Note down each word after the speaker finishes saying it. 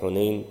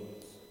حنين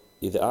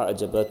إذ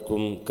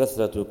أعجبتكم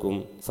كثرتكم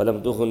فلم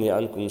تغن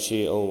عنكم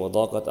شيئا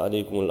وضاقت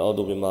عليكم الأرض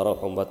بما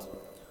رحبت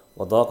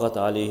وضاقت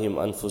عليهم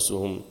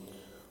أنفسهم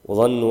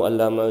وظنوا أن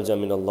لا ملجأ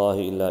من الله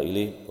إلا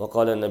إليه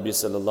وقال النبي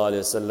صلى الله عليه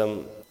وسلم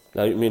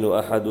لا يؤمن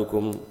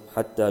أحدكم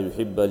حتى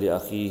يحب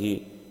لأخيه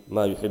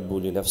ما يحب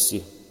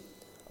لنفسه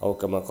أو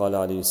كما قال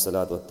عليه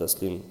الصلاة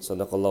والتسليم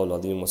صدق الله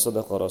العظيم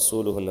وصدق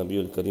رسوله النبي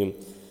الكريم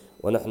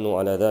ونحن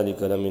على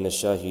ذلك لمن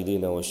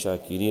الشاهدين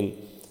والشاكرين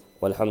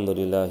والحمد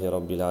لله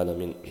رب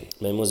العالمين.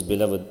 My most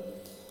beloved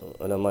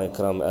ulama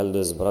ikram,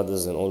 elders,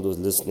 brothers and all those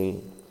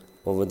listening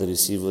over the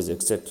receivers,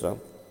 etc.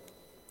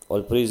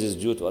 All praise is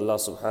due to Allah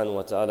subhanahu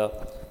wa ta'ala,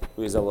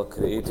 who is our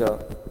creator,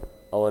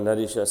 our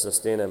nourisher,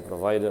 sustainer and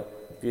provider.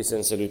 Peace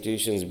and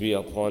salutations be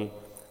upon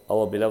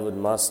our beloved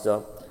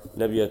master,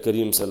 Nabi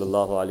Kareem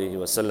sallallahu alayhi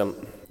wa sallam.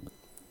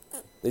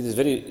 It is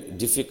very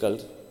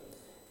difficult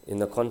in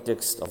the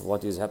context of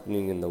what is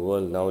happening in the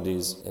world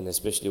nowadays, and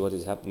especially what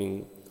is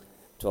happening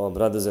to our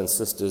brothers and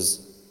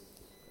sisters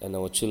and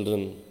our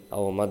children,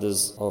 our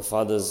mothers, our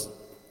fathers,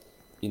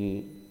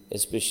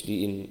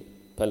 especially in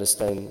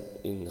Palestine,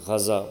 in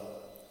Gaza,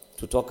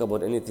 to talk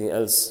about anything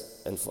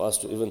else and for us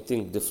to even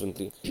think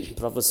differently.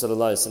 Prophet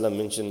ﷺ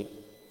mentioned,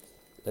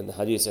 in the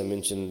hadith I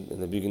mentioned in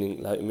the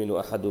beginning, لا يؤمن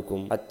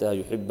أحدكم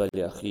حتى يحب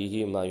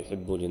لأخيه ما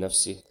يحب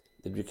لنفسه,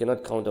 that we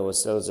cannot count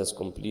ourselves as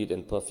complete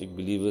and perfect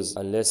believers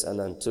unless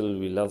and until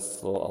we love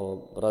for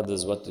our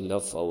brothers what we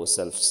love for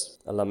ourselves.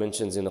 Allah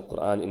mentions in the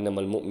Quran,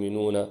 إنما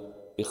المؤمنون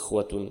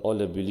إخوة, all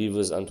the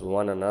believers unto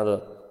one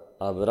another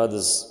are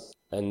brothers,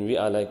 and we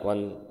are like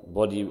one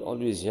body. We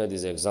always hear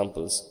these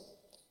examples.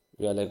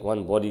 We are like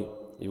one body.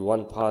 If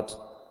one part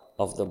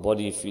of the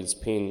body feels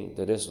pain,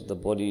 the rest of the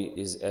body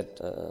is at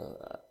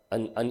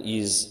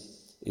unease,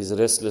 is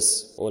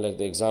restless. Or like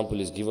the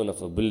example is given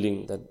of a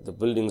building, that the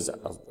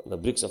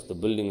bricks of the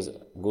buildings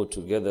go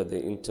together,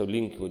 they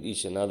interlink with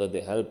each another,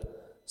 they help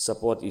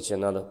support each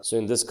another. So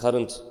in this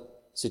current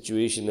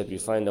situation that we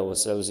find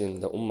ourselves in,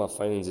 the Ummah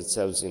finds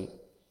itself in,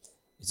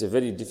 it's a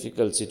very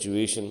difficult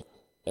situation,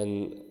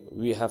 and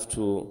we have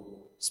to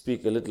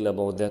speak a little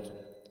about that,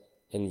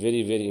 and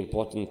very, very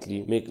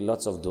importantly, make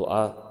lots of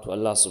dua to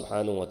Allah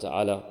subhanahu wa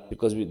ta'ala,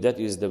 because that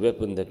is the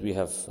weapon that we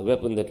have. The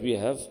weapon that we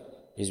have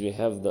is we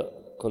have the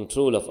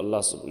control of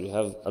Allah. We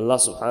have Allah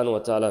subhanahu wa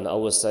ta'ala on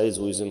our side,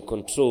 who is in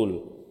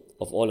control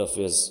of all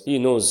affairs. He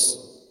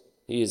knows.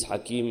 He is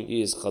Hakim,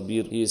 He is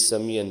Khabir, He is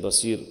Sami and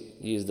Basir.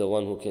 He is the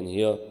one who can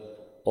hear,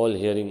 all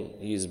hearing.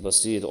 He is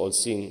Basir, all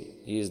seeing.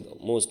 He is the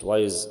most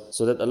wise.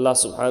 So that Allah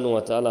subhanahu wa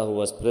ta'ala, who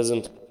was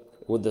present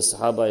with the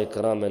Sahaba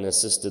Ikram and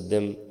assisted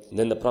them.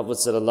 Then the Prophet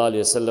sallallahu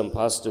alaihi wasallam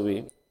passed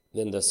away.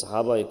 Then the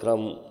Sahaba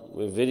Ikram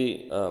were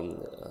very,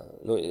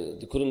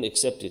 they couldn't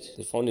accept it.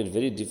 They found it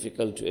very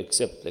difficult to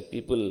accept. Like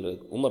people like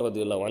Umar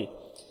radiallahu anh,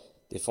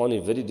 they found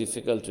it very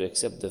difficult to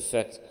accept the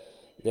fact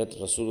that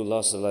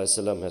Rasulullah sallallahu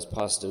alaihi wasallam has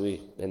passed away.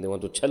 And they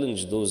want to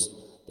challenge those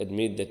that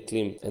made that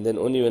claim. And then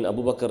only when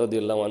Abu Bakr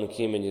radiallahu anh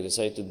came and he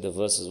recited the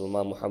verses,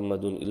 وَمَا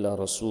مُحَمَّدٌ إِلَّا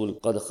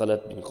رَسُولٌ قَدْ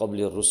خَلَتْ مِنْ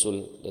قَبْلِ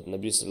الرُّسُلِ, that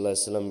Nabi sallallahu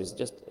alaihi wasallam is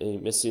just a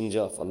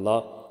messenger of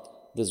Allah.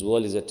 This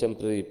world is a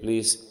temporary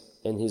place,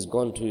 and he's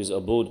gone to his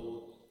abode.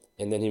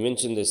 And then he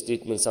mentioned the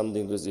statement,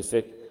 something to this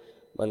effect,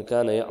 مَنْ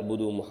كَانَ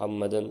يَعْبُدُ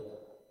مُحَمَّدًا,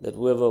 that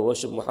whoever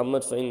worship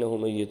Muhammad, فَإِنَّهُ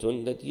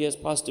مَيِّتٌ, that he has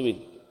passed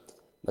away.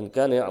 مَنْ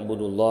كَانَ يَعْبُدُ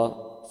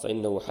اللَّهِ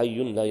فَإِنَّهُ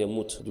حَيٌّ لَا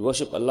يَمُوتُ. If you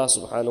worship Allah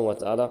subhanahu wa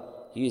ta'ala,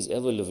 He is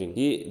ever living.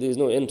 There is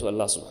no end to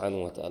Allah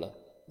subhanahu wa ta'ala.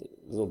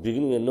 There is no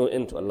beginning and no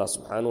end to Allah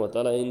subhanahu wa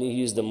ta'ala, and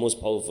He is the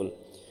most powerful.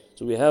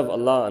 So we have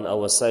Allah on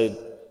our side,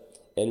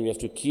 and we have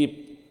to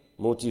keep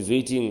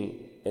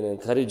motivating and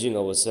encouraging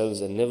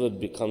ourselves and never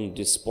become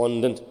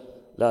despondent.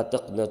 لا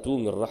تقنطوا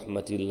من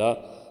رحمة الله.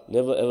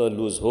 Never ever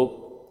lose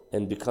hope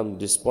and become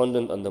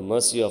despondent on the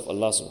mercy of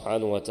Allah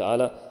subhanahu wa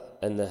ta'ala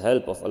and the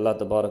help of Allah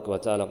tabarak wa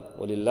ta'ala.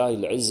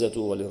 وَلِلَّهِ الْعِزَّةُ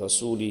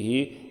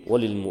وَلِرَسُولِهِ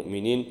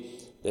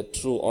وَلِلْمُؤْمِنِينَ. The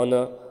true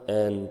honor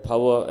and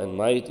power and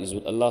might is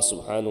with Allah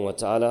subhanahu wa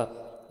ta'ala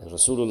and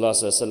Rasulullah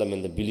sallallahu alaihi wasallam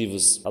and the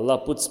believers. Allah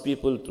puts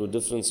people through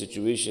different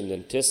situations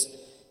and tests.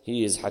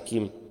 He is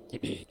Hakim.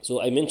 So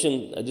I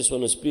just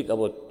want to speak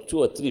about 2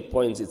 or 3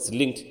 points. It's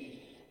linked,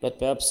 but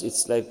perhaps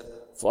it's like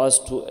for us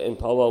to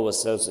empower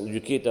ourselves and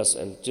educate us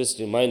and just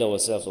remind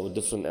ourselves of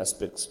different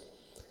aspects.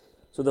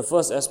 So the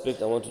first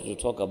aspect I wanted to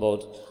talk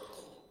about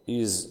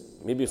is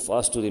maybe for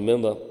us to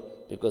remember,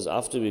 because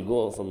after we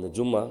go from the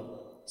Jummah,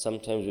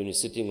 sometimes when you're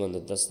sitting on the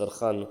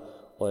Dastarkhan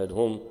or at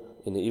home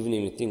in the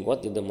evening, we think,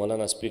 what did the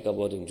Maulana speak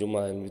about in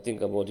Jummah? And we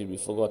think about it, we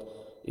forgot.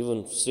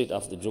 Even straight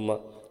after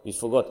Jummah, we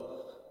forgot.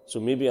 So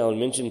maybe I'll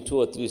mention 2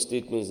 or 3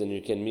 statements and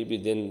you can maybe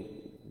then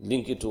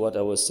link it to what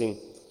I was saying.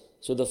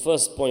 So the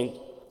first point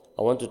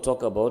I want to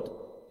talk about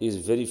is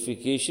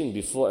verification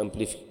before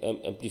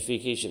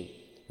amplification.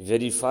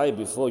 Verify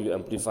before you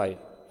amplify.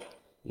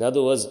 In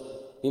other words,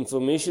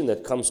 information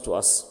that comes to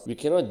us, we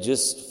cannot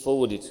just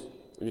forward it.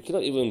 We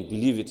cannot even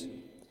believe it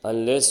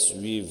unless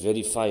we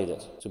verify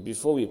that. So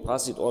before we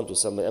pass it on to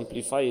somebody,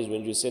 amplify is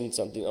when you send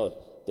something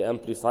out. The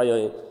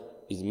amplifier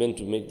is meant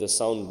to make the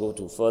sound go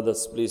to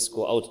furthest place,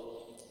 go out.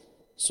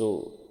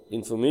 So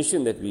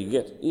information that we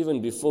get,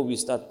 even before we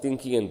start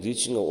thinking and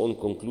reaching our own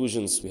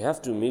conclusions, we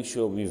have to make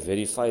sure we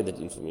verify that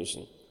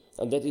information.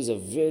 And that is a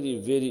very,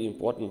 very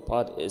important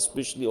part,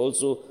 especially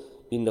also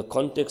in the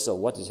context of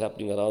what is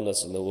happening around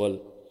us in the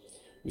world.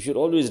 We should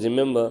always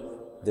remember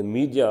the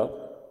media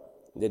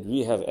that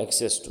we have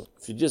access to.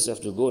 If you just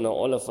have to go now,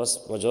 all of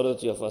us,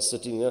 majority of us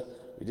sitting here,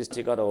 we just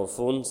take out our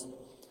phones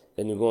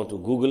and you go onto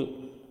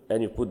Google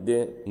and you put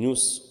there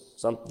news,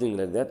 something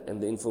like that,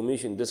 and the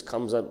information just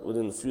comes out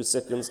within a few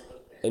seconds,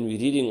 and we're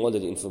reading all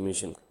that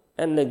information.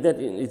 And like that,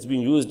 it's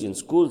being used in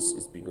schools,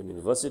 it's being in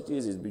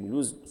universities, it's being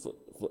used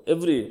for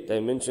every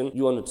dimension.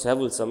 You want to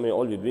travel somewhere,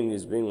 all you're doing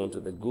is going onto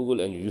the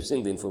Google and you're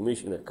using the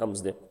information that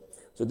comes there.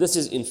 So this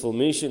is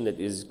information that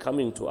is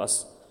coming to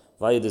us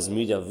via this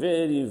media.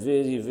 Very,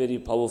 very, very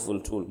powerful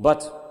tool.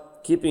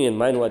 But keeping in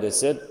mind what I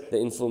said, the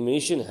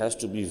information has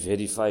to be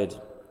verified.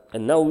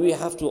 And now we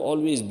have to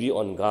always be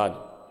on guard.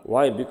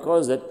 Why?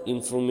 Because that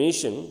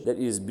information that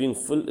is being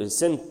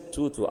sent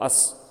to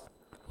us,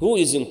 who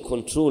is in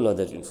control of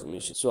that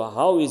information? So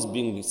how is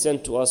being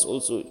sent to us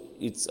also,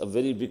 it's a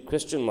very big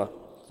question mark.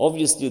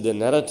 Obviously the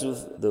narrative,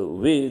 the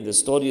way, the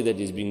story that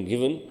is being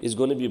given is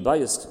going to be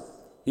biased.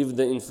 If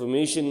the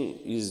information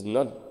is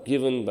not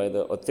given by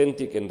the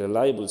authentic and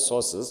reliable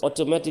sources,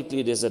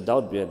 automatically there's a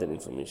doubt behind that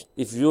information.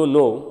 If you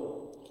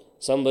know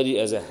somebody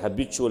as a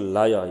habitual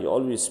liar, he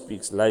always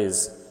speaks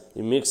lies,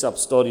 he makes up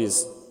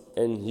stories,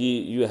 and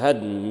you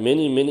had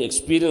many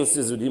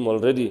experiences with him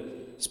already,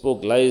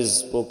 spoke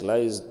lies,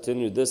 tell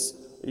you this,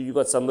 you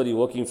got somebody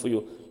working for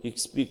you, he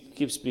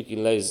keeps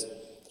speaking lies.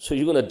 So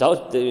you're going to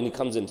doubt that when he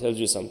comes and tells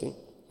you something.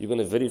 You're going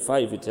to verify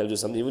if he tells you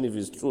something, even if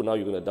it's true, now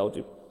you're going to doubt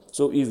him.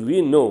 So if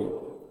we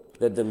know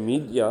that the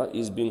media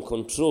is being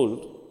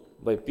controlled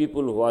by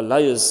people who are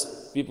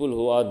liars, people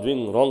who are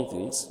doing wrong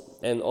things,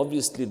 and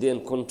obviously they're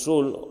in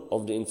control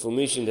of the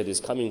information that is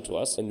coming to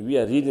us, and we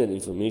are reading that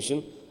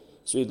information,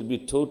 so it will be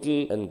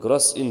total and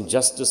gross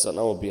injustice on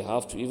our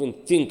behalf to even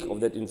think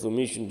of that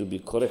information to be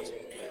correct.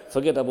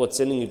 Forget about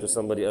sending it to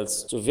somebody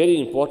else. So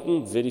very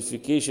important,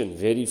 verification.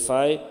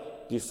 Verify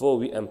before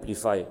we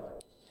amplify.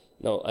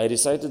 Now, I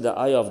recited the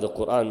ayah of the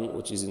Quran,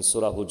 which is in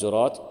Surah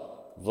Hujurat,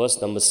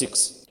 verse number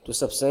 6, to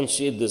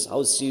substantiate this,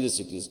 how serious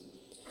it is.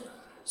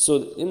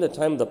 So, in the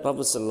time of the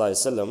Prophet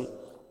ﷺ,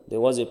 there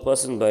was a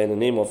person by the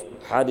name of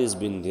Haris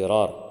bin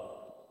Dirar.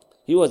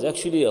 He was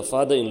actually a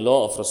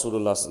father-in-law of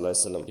Rasulullah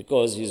ﷺ,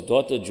 because his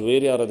daughter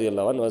Juwairiya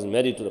radiallahu anha was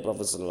married to the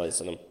Prophet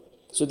ﷺ.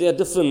 So there are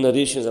different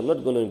narrations. I'm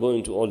not going to go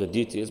into all the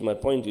details. My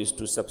point is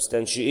to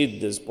substantiate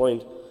this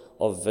point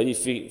of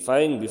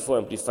verifying before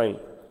amplifying.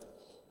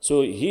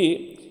 So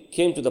he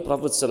came to the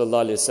Prophet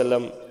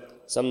ﷺ.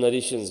 Some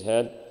narrations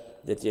had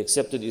that he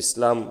accepted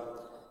Islam,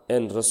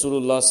 and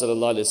Rasulullah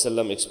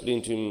ﷺ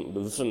explained to him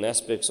the different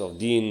aspects of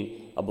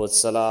deen, about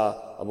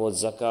salah, about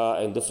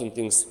zakah, and different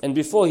things. And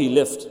before he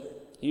left,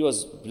 he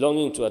was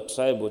belonging to a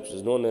tribe which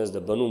is known as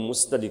the Banu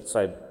Mustalik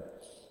tribe.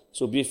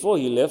 So before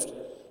he left,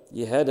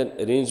 he had an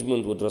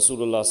arrangement with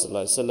Rasulullah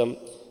ﷺ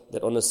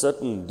that on a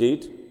certain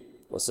date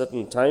or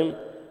certain time,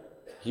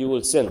 he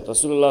will send,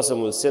 Rasulullah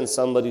ﷺ will send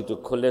somebody to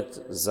collect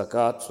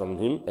zakat from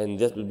him, and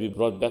that will be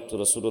brought back to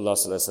Rasulullah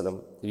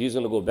ﷺ. He's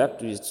going to go back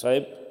to his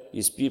tribe,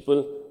 his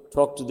people,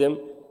 talk to them,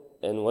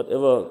 and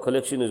whatever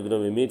collection is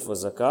going to be made for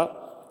zakah,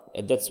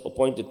 at that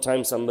appointed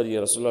time somebody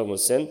Rasulullah will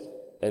send,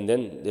 and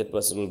then that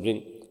person will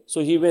bring.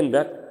 So he went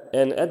back,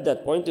 and at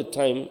that appointed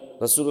time,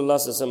 Rasulullah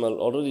ﷺ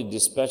already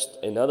dispatched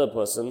another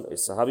person, a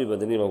Sahabi by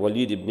the name of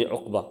Walid ibn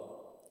Uqba.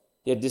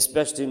 He had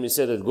dispatched him, he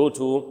said, go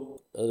to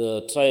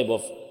the tribe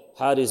of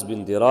Haris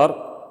bin Dirar,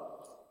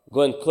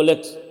 go and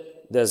collect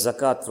their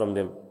zakat from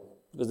them.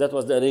 Because that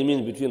was the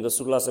arrangement between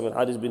Rasulullah and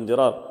Haris bin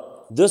Dirar.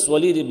 This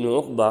Walid ibn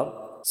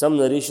Uqba, some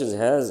narrations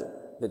has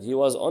that he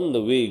was on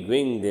the way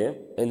going there,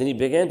 and then he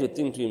began to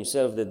think to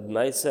himself that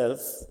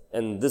myself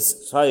and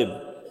this tribe,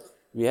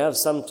 we have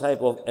some type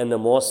of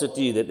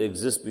animosity that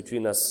exists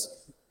between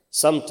us,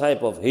 some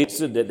type of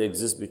hatred that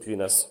exists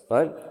between us.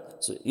 Right?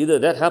 So either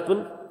that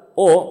happened,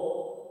 or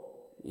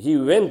he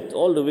went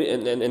all the way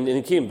and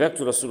he came back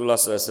to Rasulullah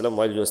ﷺ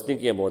while he was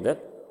thinking about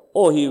that.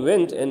 Or he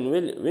went, and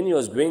when he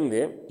was going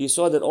there, he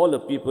saw that all the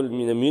people,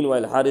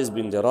 meanwhile Haris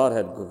bin Dirar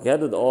had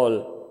gathered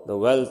all the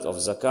wealth of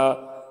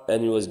zakah,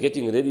 and he was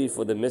getting ready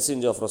for the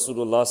messenger of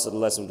Rasulullah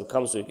ﷺ to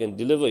come so he can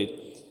deliver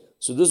it.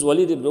 So this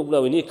Walid ibn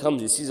Uqba, when he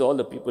comes, he sees all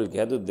the people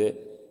gathered there,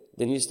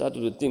 then he started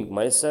to think,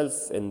 myself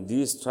and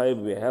this tribe,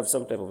 we have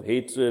some type of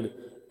hatred,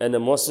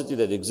 animosity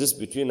that exists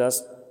between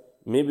us.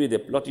 Maybe they're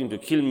plotting to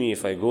kill me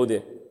if I go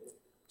there.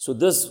 So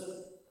this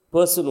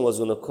person was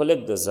going to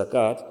collect the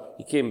zakat.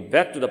 He came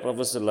back to the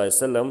Prophet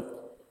ﷺ,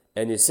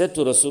 and he said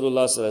to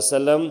Rasulullah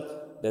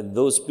ﷺ that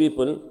those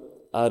people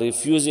are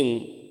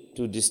refusing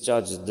to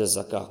discharge the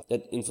zakah.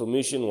 That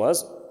information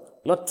was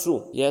not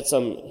true. He had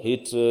some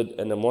hatred,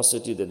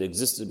 animosity that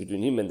existed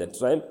between him and that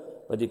tribe.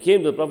 But he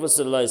came to the Prophet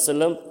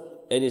ﷺ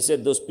and he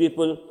said, those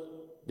people,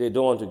 they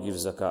don't want to give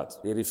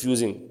zakat. They're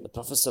refusing. The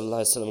Prophet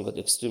ﷺ got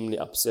extremely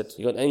upset.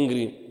 He got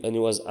angry, and he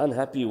was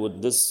unhappy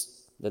with this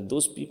that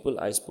those people,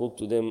 I spoke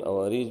to them,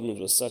 our arrangement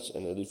was such,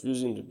 and they're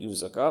refusing to give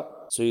zakah.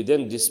 So he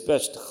then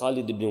dispatched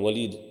Khalid ibn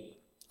Walid.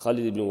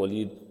 Khalid ibn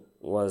Walid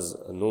was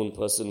a known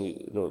person,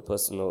 a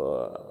person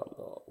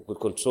who could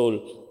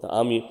control the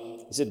army.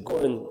 He said,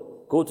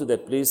 go to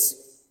that place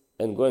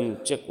and go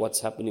and check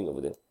what's happening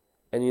over there.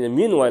 And in the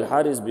meanwhile,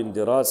 Haris bin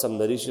Dirar, some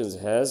narrations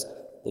has,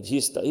 that he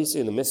said,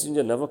 the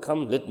messenger never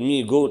come, let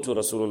me go to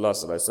Rasulullah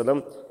sallallahu alaihi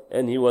wasallam.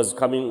 And he was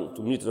coming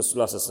to meet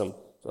Rasulullah sallallahu alaihi wasallam.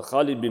 So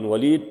Khalid bin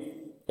Walid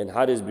and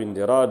Haris bin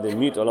Dirar, they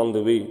meet along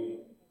the way.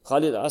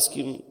 Khalid asked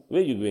him,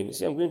 where are you going? He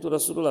said, I'm going to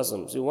Rasulullah sallallahu alaihi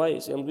wasallam. He said, why? He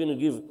said, I'm going to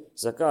give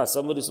zakah.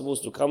 Somebody's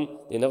supposed to come,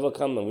 they never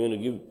come, I'm going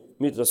to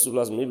meet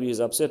Rasulullah. Maybe he's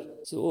upset.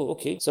 He said, oh,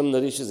 okay. Some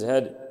narrations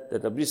had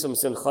that Nabi sallallahu alaihi wasallam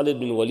sent Khalid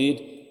bin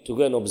Walid to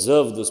go and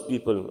observe those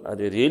people. Are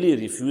they really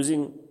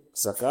refusing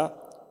zakah?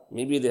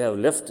 Maybe they have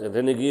left and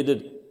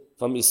renegated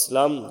from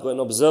Islam. Go and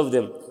observe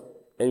them.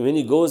 And when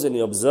he goes and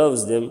he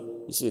observes them,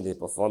 you see they're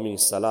performing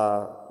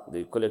salah,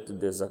 they collected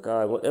their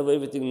zakah, whatever,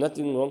 everything,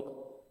 nothing wrong.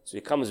 So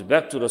he comes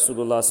back to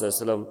Rasulullah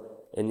sallallahu alaihi wasallam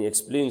and he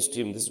explains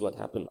to him, this is what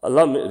happened.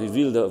 Allah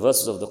revealed the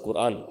verses of the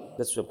Quran.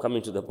 That's why I'm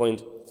coming to the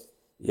point.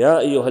 Ya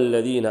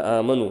ayyuhalladhina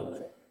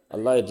amanu.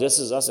 Allah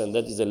addresses us, and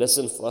that is a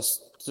lesson for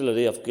us till the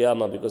day of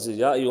Qiyamah, because it's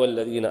Ya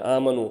ayyuhalladhina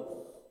amanu,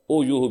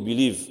 O you who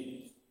believe.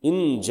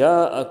 In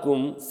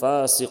ja'akum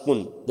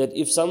fasiqun, that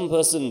if some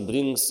person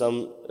brings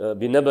some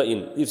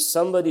binaba'in, if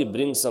somebody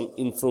brings some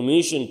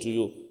information to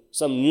you,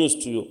 some news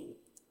to you,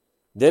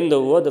 then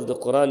the word of the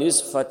Quran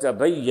is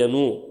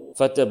fatabayyanu.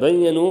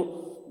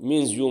 Fatabayyanu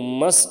means you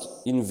must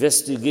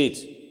investigate,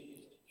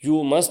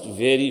 you must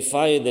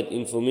verify that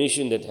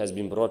information that has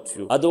been brought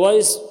to you.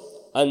 Otherwise,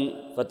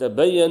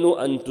 fatabayyanu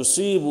an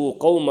tusibu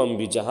qawman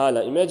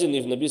bijahala. Imagine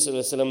if Nabi sallallahu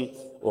alaihi wasallam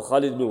or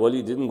Khalid bin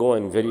Walid didn't go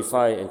and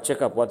verify and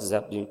check up what is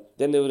happening,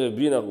 then there would have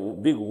been a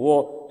big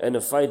war and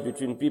a fight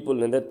between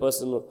people, and that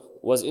person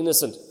was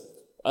innocent.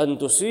 An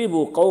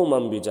tusibu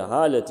qawman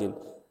bijahalatin.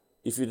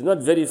 If you do not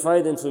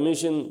verify the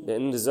information, the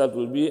end result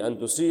will be an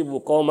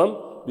tusibu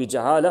qawman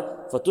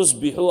bijahala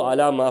fatusbihu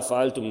ala ma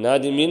fa'altum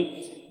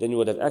nadimin. Then you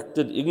would have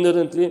acted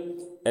ignorantly,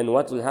 and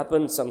what will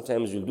happen?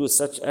 Sometimes you'll do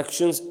such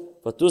actions,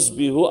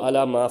 fatusbihu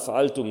ala ma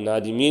fa'altum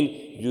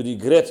nadimin. You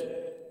regret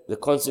the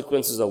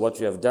consequences of what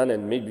you have done,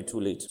 and maybe too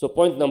late. So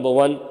point number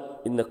one,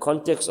 in the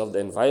context of the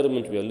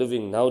environment we are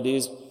living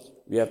nowadays,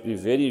 we have to be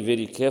very,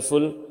 very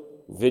careful.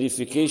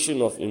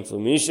 Verification of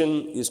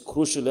information is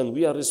crucial, and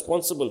we are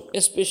responsible.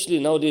 Especially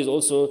nowadays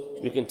also,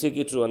 we can take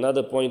it to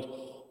another point.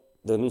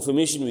 The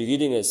information we're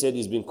reading, I said,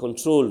 is being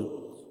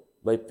controlled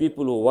by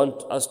people who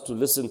want us to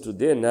listen to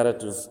their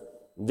narrative,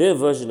 their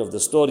version of the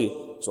story.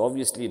 So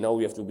obviously now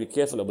we have to be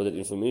careful about that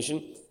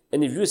information.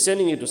 And if you're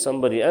sending it to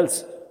somebody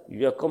else,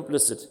 you are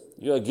complicit,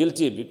 you are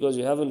guilty, because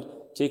you haven't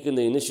taken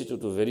the initiative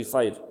to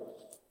verify it.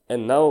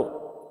 And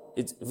now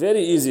it's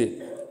very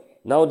easy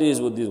nowadays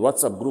with these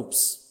WhatsApp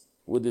groups,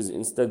 with this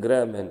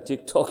Instagram and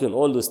TikTok and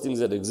all those things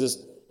that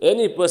exist.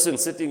 Any person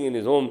sitting in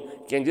his home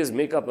can just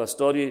make up a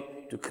story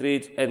to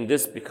create, and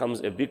this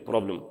becomes a big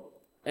problem.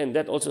 And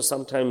that also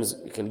sometimes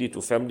can lead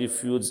to family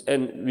feuds,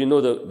 and we know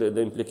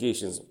the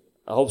implications.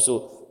 I hope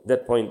so.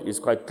 That point is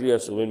quite clear.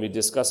 So when we're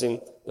discussing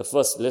the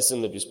first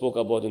lesson that we spoke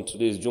about in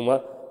today's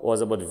Jummah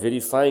was about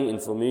verifying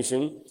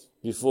information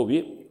before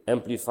we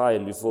amplify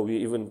and before we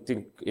even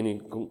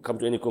come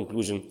to any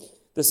conclusion.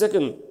 The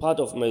second part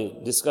of my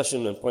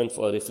discussion and point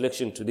for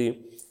reflection today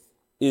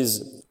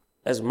is,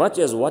 as much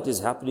as what is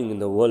happening in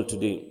the world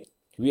today,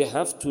 we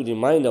have to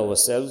remind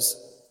ourselves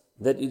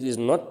that it is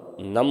not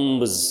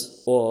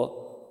numbers or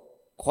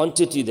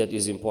quantity that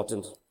is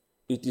important.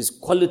 It is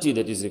quality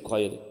that is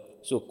required.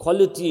 So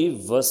quality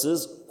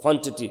versus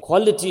quantity.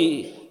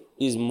 Quality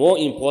is more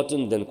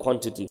important than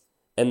quantity.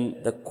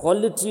 And the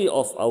quality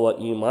of our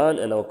iman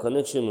and our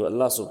connection with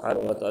Allah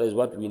subhanahu wa ta'ala is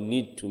what we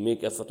need to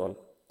make effort on.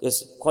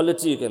 Yes,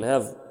 quality, you can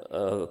have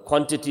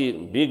quantity,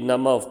 big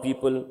number of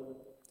people,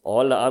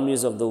 all the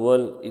armies of the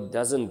world. It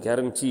doesn't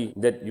guarantee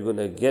that you're going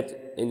to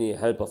get any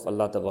help of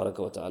Allah tabaraka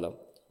wa ta'ala.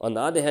 On the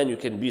other hand, you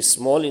can be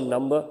small in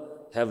number,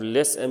 have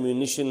less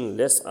ammunition,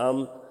 less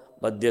armed,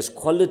 but there's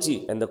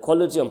quality. And the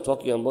quality I'm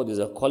talking about is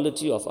the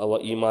quality of our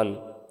iman.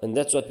 And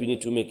that's what we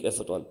need to make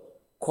effort on.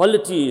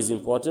 Quality is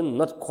important,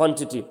 not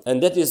quantity.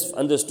 And that is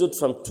understood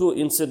from two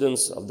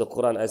incidents of the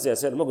Quran. As I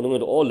said, I'm not going to go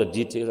into all the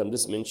details. I'm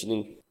just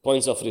mentioning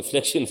points of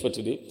reflection for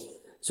today.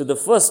 So the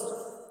first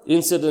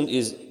incident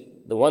is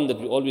the one that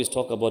we always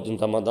talk about in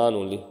Ramadan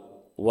only.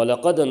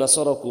 وَلَقَدْ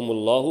نَصَرَكُمُ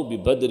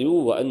اللَّهُ بِبَدْرٍ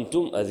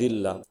وَأَنْتُمْ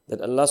أَذِلَّةٌ.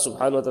 That Allah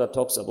subhanahu wa ta'ala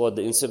talks about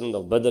the incident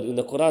of Badr in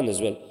the Quran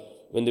as well.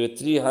 When there were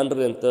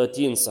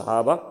 313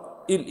 Sahaba,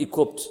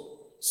 ill-equipped,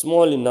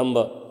 small in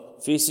number,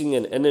 facing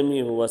an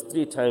enemy who was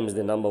 3 times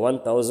the number,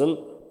 1,000,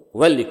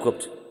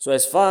 well-equipped. So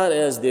as far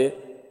as their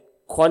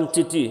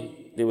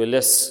quantity, they were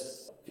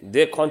less.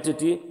 Their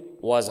quantity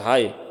was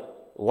high,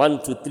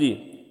 1 to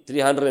 3.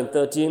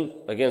 313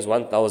 against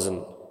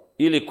 1,000.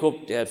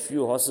 Ill-equipped, they had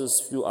few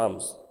horses, few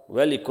arms.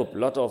 Well-equipped,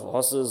 lot of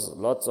horses,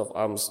 lots of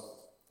arms.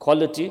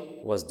 Quality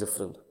was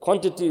different.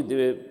 Quantity,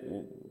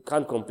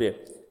 can't compare.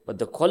 But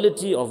the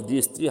quality of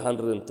these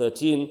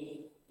 313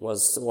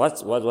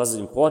 what was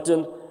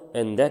important,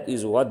 and that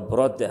is what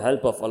brought the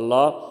help of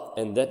Allah,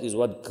 and that is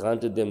what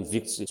granted them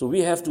victory. So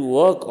we have to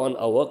work on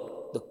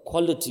the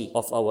quality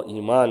of our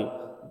iman,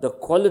 the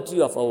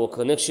quality of our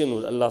connection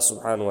with Allah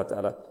subhanahu wa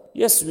ta'ala.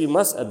 Yes, we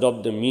must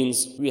adopt the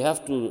means. We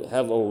have to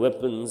have our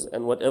weapons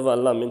and whatever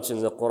Allah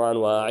mentions in the Quran,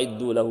 وَأَعِدُّوا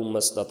لَهُمْ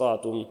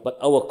مَسْتَطَعْتُمْ. But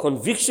our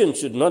conviction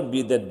should not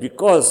be that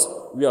because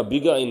we are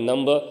bigger in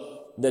number,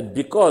 that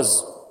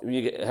because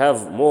we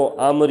have more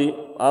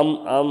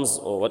arms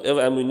or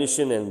whatever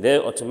ammunition, and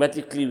there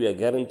automatically we are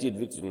guaranteed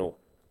victory. No.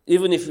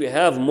 Even if we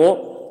have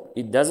more,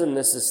 it doesn't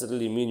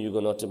necessarily mean you're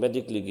going to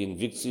automatically gain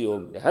victory, or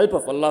the help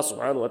of Allah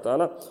subhanahu wa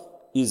ta'ala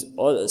is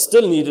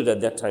still needed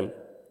at that time.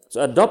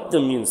 So adopt the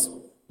means,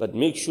 but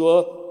make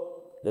sure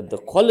that the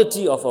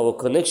quality of our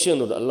connection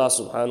with Allah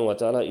subhanahu wa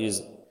ta'ala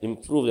is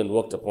improved and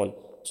worked upon.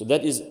 So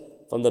that is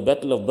from the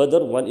Battle of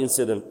Badr, one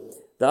incident.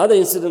 The other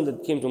incident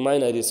that came to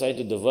mind, I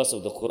recited the verse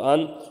of the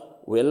Quran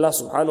where Allah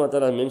subhanahu wa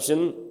ta'ala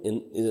mentioned,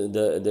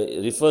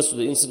 refers to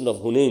the incident of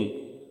Hunayn.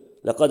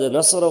 لَقَدْ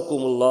نَصَرَكُمُ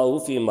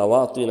اللَّهُ فِي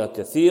مَوَاطِنَ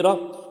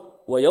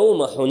كَثِيرًا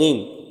وَيَوْمَ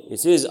حُنَيْنٍ. It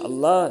says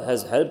Allah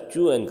has helped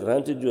you and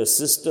granted you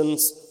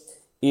assistance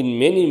in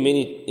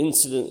many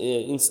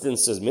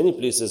instances, many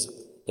places.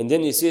 And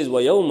then he says,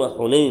 وَيَوْمَ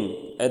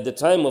حُنَيْنٍ, at the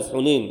time of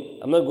Hunayn.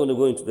 I'm not going to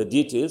go into the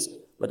details,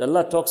 but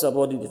Allah talks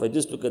about it. If I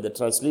just look at the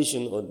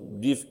translation or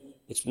brief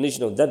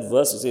explanation of that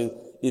verse, it says,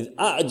 إِذْ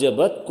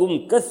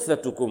أَعْجَبَتْكُمْ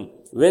كَثْرَتُكُمْ.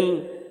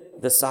 When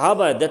the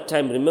Sahaba at that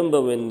time,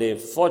 remember when they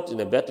fought in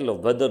the Battle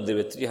of Badr, they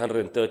were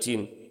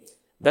 313.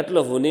 Battle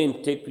of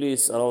Hunayn take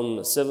place around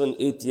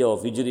 7-8 year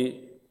of Hijri,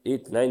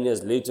 8-9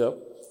 years later.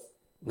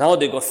 Now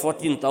they got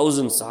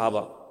 14,000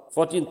 Sahaba.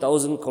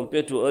 14,000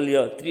 compared to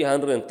earlier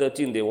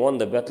 313, they won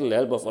the battle, the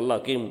help of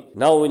Allah came.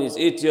 Now when it's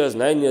 8 years,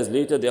 9 years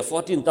later, they are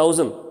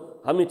 14,000.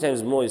 How many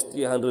times more is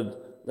 300?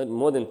 Not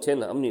more than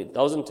 10, how many?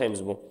 1,000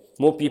 times more.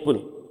 More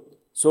people.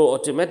 So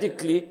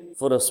automatically,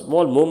 for a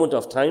small moment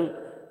of time,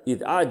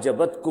 إِذْ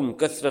أَعْجَبَتْكُمْ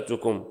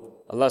كَثْرَتُكُمْ.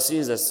 Allah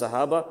says as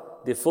Sahaba,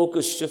 their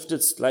focus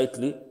shifted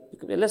slightly. It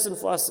could be a lesson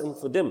for us and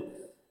for them.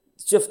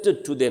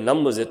 Shifted to their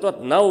numbers. They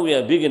thought, now we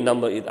are big in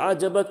number. إِذْ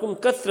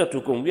أَعْجَبَتْكُمْ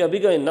كَثْرَتُكُمْ. We are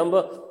bigger in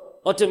number.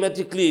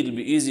 Automatically, it will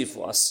be easy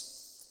for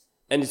us.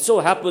 And it so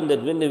happened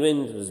that when they went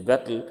into this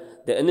battle,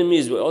 the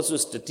enemies were also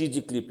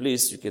strategically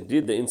placed. You can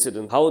read the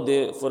incident, how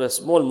they, for a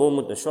small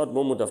moment, a short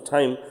moment of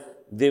time,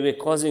 they were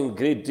causing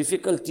great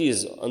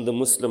difficulties on the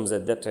Muslims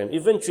at that time.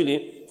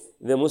 Eventually,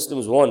 the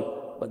Muslims won.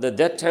 But at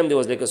that time, there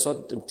was like a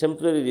sort of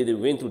temporarily, they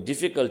went through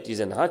difficulties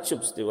and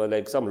hardships. There were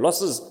like some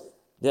losses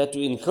they had to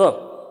incur.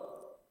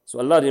 So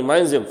Allah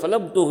reminds them,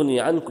 فَلَمْ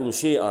تُغْنِي عَنْكُمْ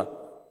شَيْئًا,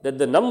 that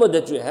the number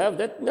that you have,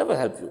 that never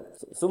helped you.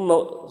 ثُمَّ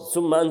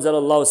أَنزَلَ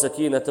اللَّهُ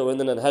سَكِينَةَ, and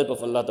then the help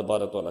of Allah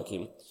Tabarak wa Ta'ala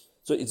came.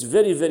 So it's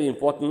very, very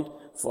important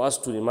for us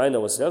to remind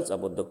ourselves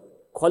about the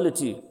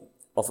quality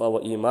of our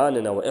iman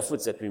and our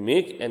efforts that we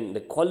make, and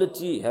the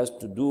quality has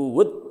to do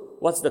with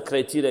what's the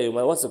criteria.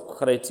 What's the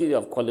criteria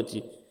of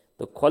quality?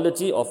 The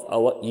quality of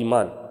our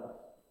iman,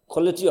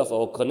 quality of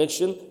our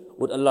connection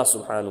with Allah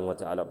subhanahu wa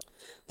ta'ala.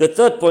 The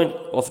third point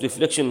of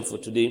reflection for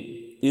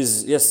today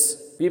is,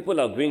 yes,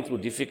 people are going through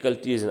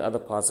difficulties in other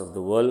parts of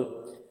the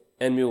world,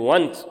 and we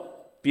want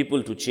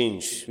people to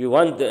change. We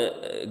want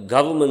the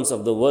governments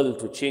of the world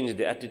to change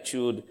their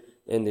attitude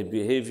and their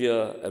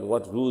behavior and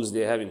what rules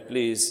they have in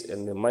place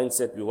and the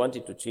mindset. We want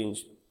it to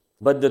change.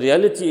 But the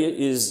reality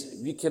is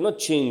we cannot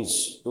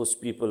change those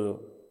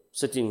people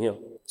sitting here.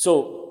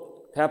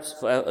 So perhaps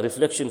for a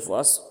reflection for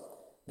us,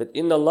 that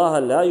إِنَّ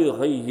اللَّهَ لَا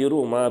يُغَيِّرُ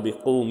مَا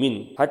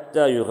بِقَوْمٍ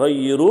حَتَّى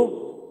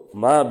يُغَيِّرُ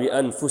مَا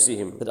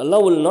بِأَنفُسِهِمْ. That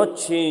Allah will not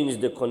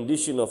change the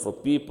condition of a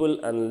people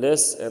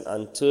unless and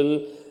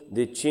until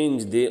they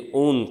change their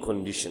own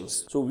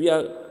conditions. So we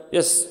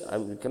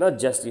cannot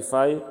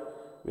justify,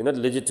 we cannot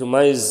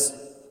legitimize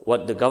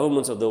what the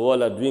governments of the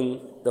world are doing,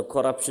 the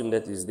corruption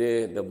that is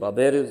there, the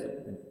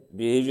barbaric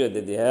behavior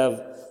that they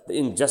have, the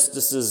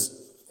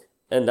injustices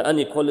and the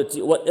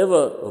inequality,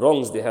 whatever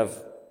wrongs they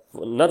have,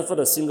 not for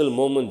a single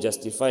moment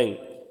justifying.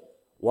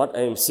 What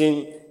I am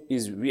saying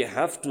is we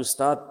have to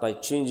start by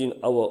changing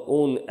our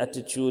own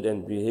attitude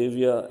and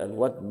behavior and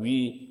what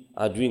we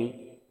are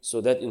doing, so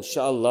that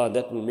inshallah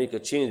that will make a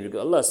change.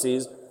 Because Allah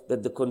says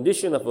that the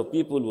condition of a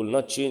people will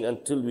not change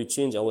until we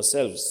change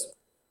ourselves.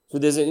 So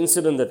there's an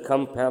incident that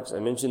come, perhaps I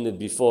mentioned it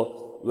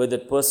before, where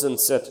that person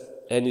sat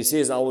and he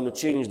says, I want to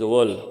change the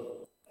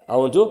world. I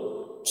want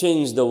to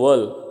change the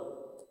world.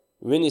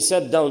 When he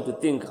sat down to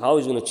think how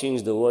he's going to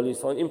change the world, he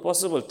found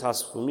impossible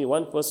task for me,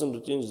 one person to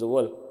change the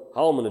world.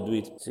 How am I going to do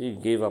it? So he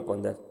gave up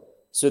on that.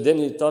 So then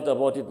he thought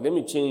about it, let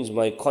me change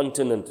my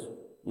continent.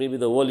 Maybe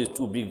the world is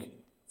too big,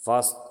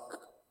 fast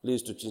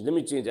place to change. Let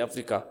me change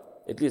Africa.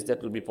 At least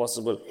that will be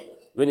possible.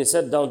 When he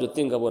sat down to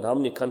think about how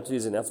many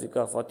countries in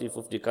Africa, 40,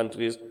 50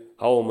 countries,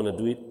 how am I going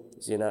to do it?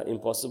 He said, nah,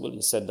 impossible.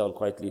 He sat down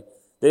quietly.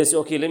 Then he said,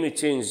 okay, let me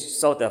change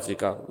South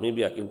Africa.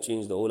 Maybe I can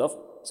change the whole of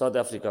South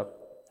Africa.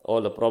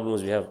 All the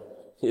problems we have.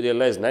 He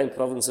realized 9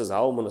 provinces,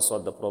 how am I going to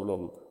solve the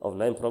problem of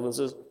 9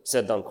 provinces?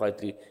 Sat down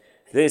quietly.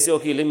 Then he said,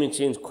 okay, let me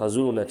change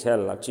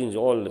KwaZulu-Natal. I'll change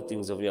all the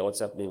things over here,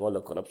 what's happening, all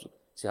the corruption.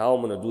 See, how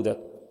am I going to do that?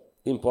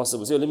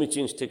 Impossible. Say, let me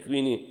change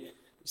Tekwini.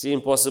 Say,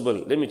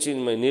 impossible. Let me change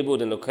my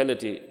neighborhood and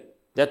locality.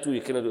 That too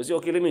you cannot do. Say,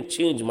 okay, let me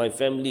change my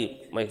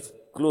family, my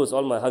clothes,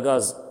 all my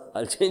hagas.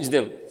 I'll change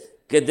them.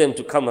 Get them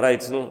to come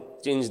right,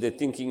 change their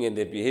thinking and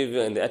their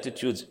behavior and their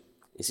attitudes.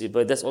 You see,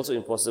 but that's also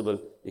impossible.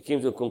 They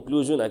came to a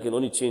conclusion, I can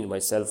only change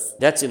myself.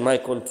 That's in my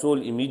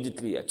control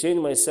immediately. I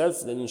change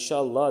myself, then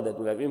inshallah that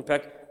will have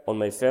impact on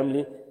my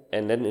family,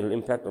 and then it will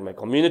impact on my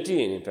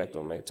community, and impact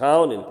on my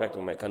town, impact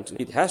on my country.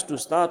 It has to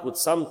start with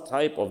some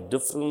type of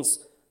difference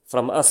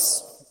from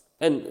us.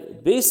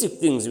 And basic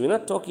things, we're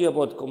not talking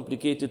about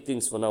complicated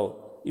things for now.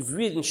 If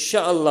we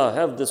inshallah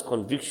have this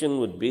conviction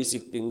with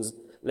basic things,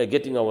 like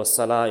getting our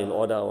salah in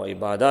order, our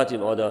ibadat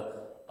in order,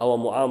 our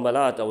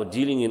mu'amalat, our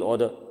dealing in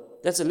order,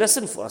 that's a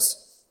lesson for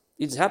us.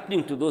 It's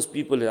happening to those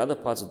people in other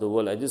parts of the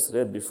world. I just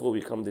read before we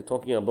come, they're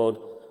talking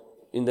about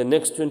in the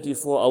next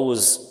 24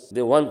 hours,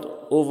 they want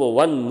over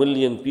 1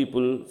 million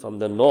people from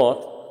the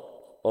north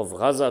of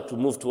Gaza to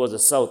move towards the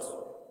south.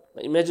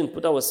 Imagine,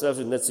 put ourselves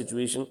in that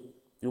situation.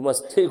 You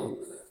must take,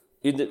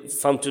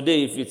 from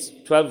today, if it's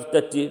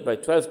 12:30, by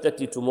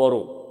 12:30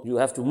 tomorrow, you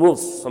have to move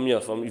from here.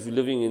 If you're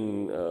living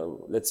in,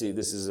 let's say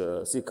this is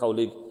Sikau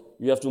Lake,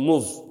 you have to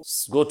move,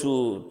 go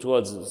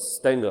towards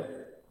Stanger,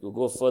 you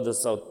go further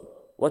south.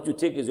 What you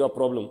take is your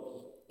problem,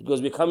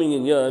 because we're coming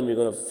in here and we're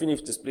going to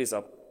finish this place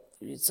up.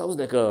 It sounds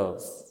like a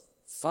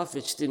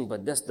far-fetched thing,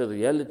 but that's the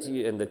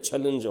reality and the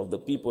challenge of the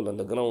people on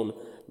the ground.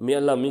 May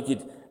Allah make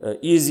it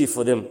easy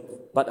for them.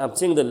 But I'm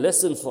saying the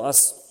lesson for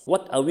us,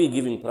 what are we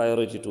giving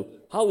priority to?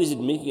 How is it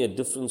making a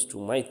difference to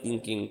my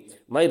thinking,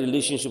 my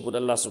relationship with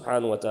Allah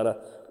subhanahu wa ta'ala?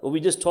 Or we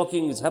just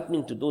talking is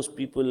happening to those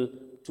people,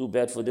 too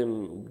bad for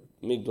them,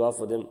 make dua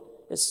for them.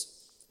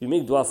 Yes, we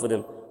make dua for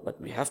them, but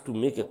we have to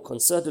make a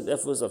concerted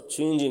effort of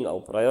changing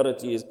our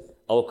priorities,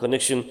 our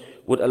connection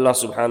with Allah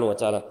subhanahu wa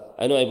ta'ala.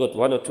 I know I got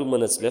 1 or 2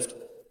 minutes left.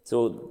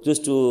 So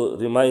just to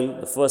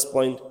remind, the first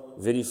point,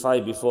 verify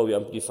before we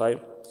amplify.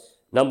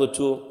 Number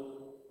 2,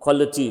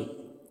 quality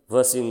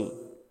versus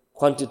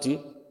quantity.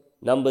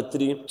 Number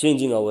 3,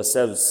 changing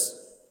ourselves.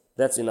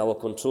 That's in our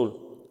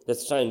control.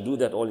 Let's try and do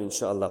that all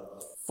inshallah.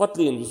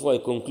 Fourthly, and before I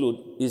conclude,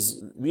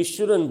 is we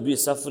shouldn't be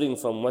suffering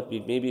from what we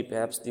maybe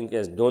perhaps think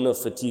as donor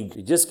fatigue.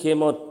 It just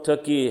came out,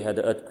 Turkey had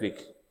an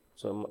earthquake.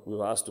 So we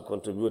were asked to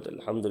contribute.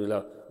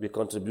 Alhamdulillah, we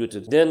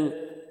contributed. Then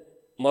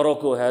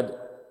Morocco had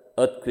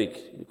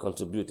earthquake, we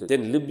contributed.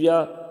 Then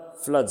Libya,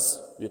 floods,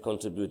 we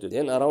contributed.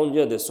 Then around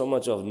here, there's so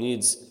much of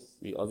needs.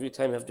 We every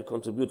time have to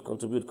contribute.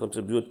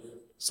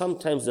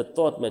 Sometimes the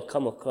thought might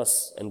come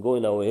across and go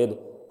in our head,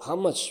 how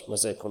much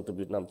must I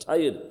contribute? Now I'm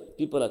tired.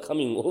 People are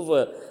coming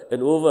over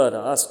and over to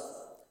ask.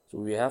 So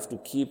we have to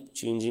keep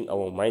changing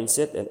our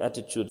mindset and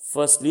attitude.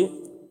 Firstly,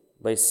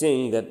 by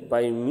saying that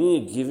by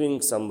me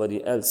giving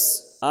somebody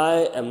else,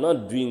 I am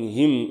not doing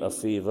him a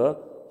favor,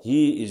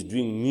 he is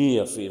doing me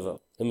a favor.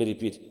 Let me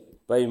repeat.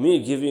 By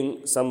me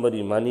giving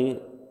somebody money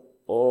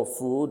or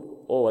food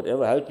or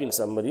whatever, helping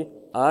somebody,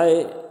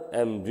 I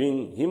am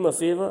doing him a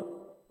favor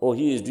or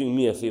he is doing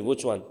me a favor.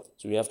 Which one?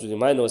 So we have to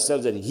remind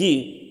ourselves that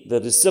he, the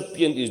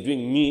recipient, is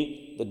doing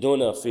me, the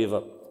donor, a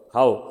favor.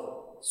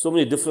 How? So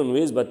many different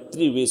ways, but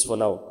 3 ways for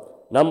now.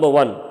 Number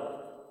 1,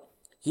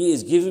 he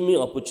is giving me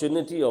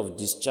opportunity of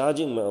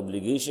discharging my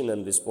obligation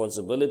and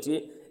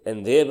responsibility,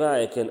 and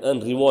thereby I can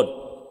earn reward.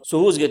 So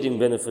who's getting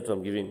benefit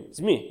from giving?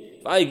 It's me.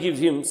 If I give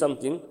him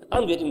something,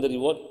 I'm getting the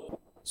reward.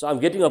 So I'm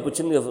getting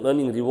opportunity of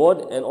earning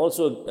reward and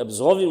also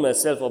absorbing my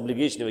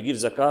self-obligation. If I give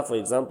zakah, for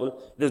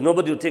example, there's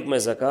nobody to take my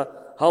zakah,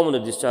 how am I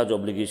going to discharge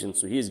obligation?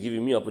 So he is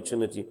giving me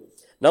opportunity.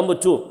 Number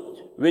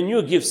 2, when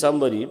you give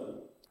somebody,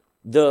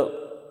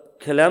 the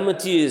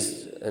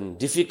calamities and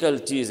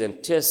difficulties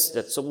and tests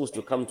that's supposed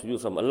to come to you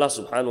from Allah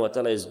subhanahu wa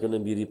ta'ala is going to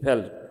be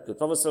repelled. The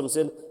Prophet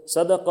said,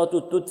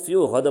 Sadaqatu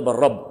tudfi'u ghadab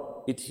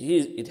ar-Rabb.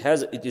 It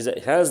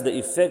has the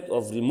effect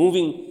of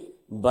removing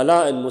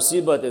bala and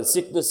musibat and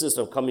sicknesses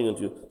from coming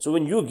into you. So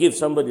when you give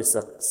somebody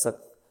some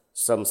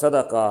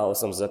sadaqah or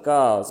some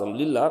zakah or some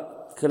lillah,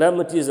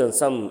 calamities and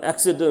some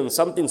accident,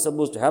 something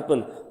supposed to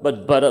happen,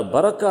 but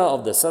barakah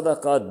of the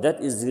sadaqah, that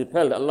is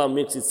repelled. Allah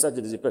makes it such that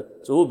it is repelled.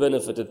 So who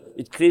benefited?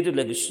 It created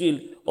like a shield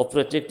of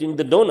protecting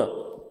the donor.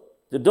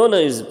 The donor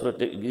is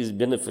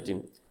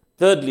benefiting.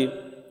 Thirdly,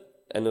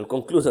 and I'll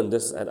conclude on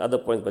this at other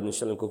points, but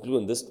inshallah I'll conclude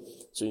on this.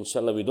 So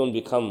inshallah we don't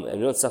become and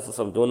we don't suffer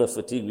from donor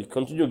fatigue. We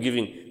continue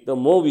giving. The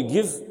more we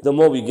give, the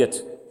more we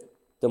get.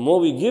 The more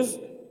we give,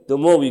 the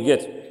more we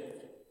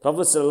get.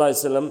 Prophet sallallahu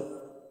alaihi wasallam,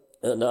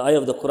 the ayah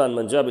of the Quran,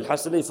 Man jabil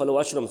hasani falu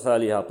ashram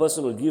thaliha. A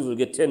person will give, will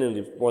get 10 in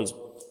response.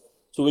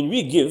 So when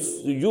we give,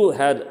 you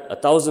had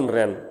 1,000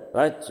 rand,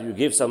 right? So you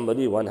gave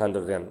somebody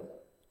 100 rand.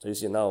 So you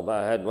see now,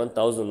 I had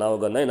 1,000, now I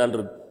got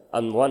 900.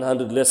 I'm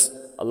 100 less.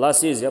 Allah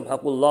says,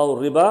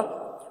 Yamhaqullahu riba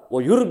wa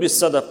yurbi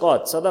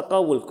sadaqat.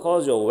 Sadaqah will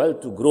cause your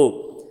wealth to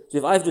grow. So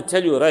if I have to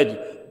tell you,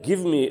 right,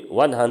 give me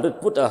 100,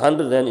 put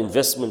 100 rand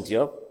investment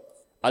here,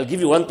 I'll give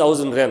you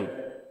 1,000 rand.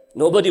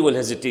 Nobody will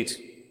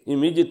hesitate.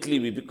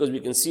 Immediately, because we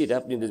can see it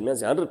happening, this man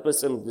says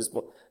 100% this.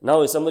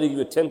 Now if somebody give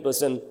you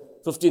 10%,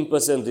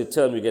 15%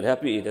 return, we get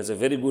happy. It has a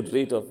very good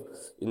rate of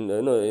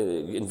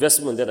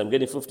investment that I'm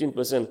getting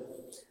 15%.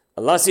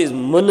 Allah says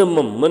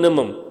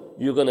minimum,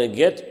 you're going to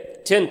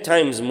get 10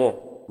 times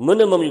more.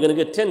 Minimum, you're going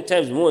to get 10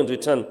 times more in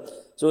return.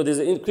 So there's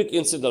a quick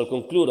incident I'll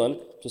conclude on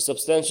to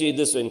substantiate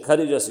this, to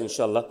encourage us,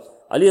 inshallah.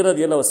 Ali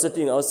radiallahu was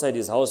sitting outside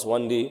his house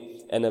one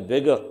day and a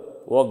beggar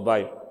walked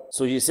by.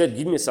 So he said,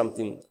 give me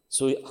something.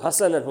 So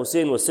Hassan and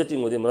Hussein were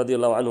sitting with him,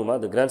 radiallahu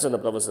anhuma, the grandson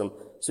of Prophet.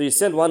 So he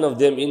sent one of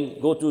them in,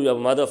 go to your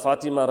mother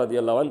Fatima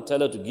radiallahu anh, tell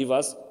her to give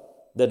us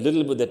that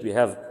little bit that we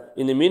have.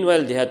 In the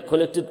meanwhile, they had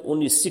collected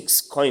only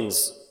 6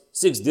 coins,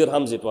 6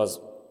 dirhams it was.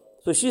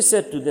 So she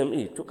said to them,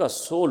 it took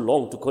us so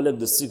long to collect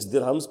the 6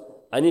 dirhams.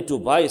 I need to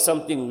buy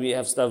something. We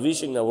have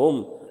starvation in our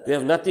home. We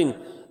have nothing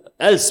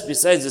else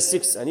besides the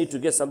 6. I need to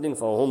get something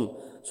for our home.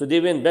 So they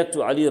went back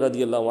to Ali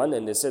radiallahu anh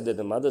and they said that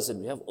the mother said,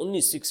 we have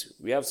only 6.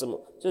 We have some.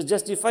 So it's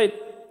justified.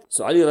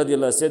 So Ali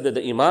radiallahu anh said that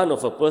the iman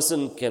of a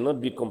person cannot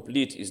be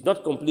complete. It's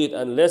not complete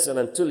unless and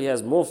until he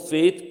has more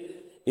faith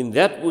in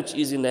that which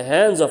is in the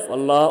hands of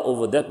Allah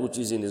over that which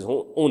is in his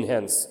own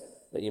hands.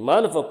 The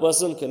iman of a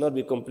person cannot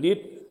be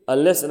complete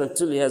unless and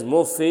until he has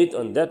more faith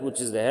on that which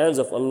is in the hands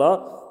of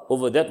Allah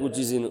over that which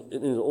is in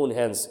his own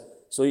hands.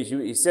 So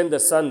he sent the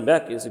son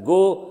back. He said,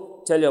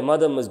 go tell your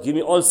mother must give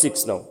me all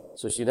 6 now.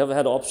 So she never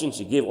had an option.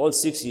 She gave all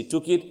 6. He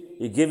took it.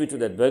 He gave it to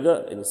that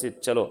beggar and he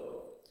said, chalo.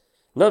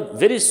 Not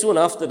very soon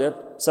after that,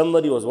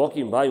 somebody was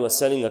walking by, was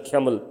selling a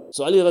camel.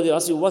 So Ali radiallahu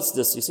asked him, what's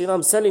this? He said,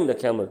 I'm selling the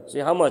camel. He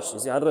said, how much? He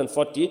said,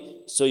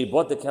 140. So he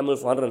bought the camel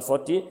for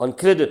 140 on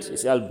credit. He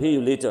said, I'll pay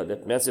you later.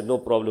 That man said, no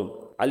problem.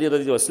 Ali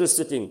radiallahu was still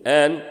sitting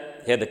and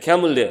he had the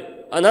camel there.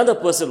 Another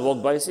person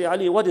walked by. He said,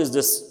 Ali, what is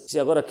this? He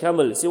said, I got a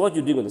camel. He said, what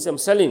you doing with it? He said, I'm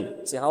selling.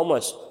 He said, how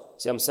much? He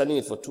said, I'm selling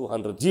it for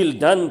 200. Deal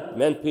done.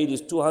 Man paid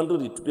his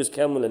 200. He took his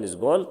camel and is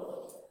gone.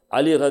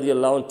 Ali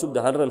radiallahu anh took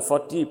the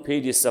 140,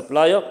 paid his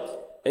supplier,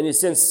 and he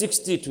sent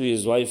 60 to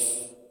his wife.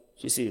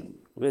 She said,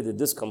 where did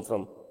this come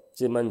from?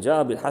 She said, Man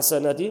jaa bil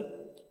hasanati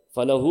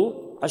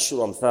falahu ashru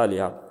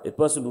amthaliha. A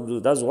person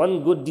who does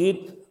one good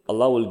deed,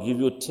 Allah will give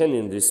you 10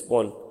 in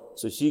response.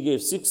 So she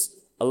gave 6.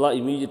 Allah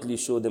immediately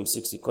showed them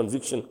 60.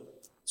 Conviction.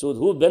 So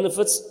who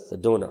benefits? The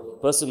donor.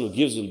 Person who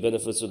gives will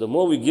benefit. So the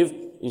more we give,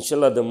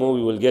 inshallah, the more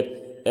we will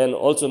get. And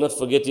also not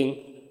forgetting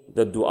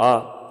the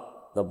dua.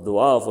 The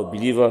dua of a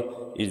believer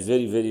is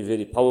very, very,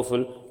 very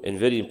powerful and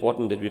very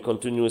important that we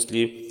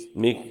continuously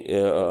make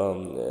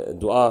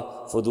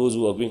dua for those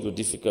who are going through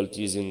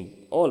difficulties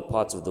in all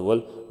parts of the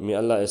world. May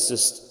Allah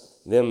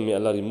assist them. May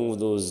Allah remove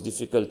those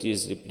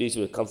difficulties, replace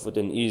with comfort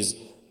and ease.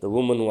 The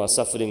women who are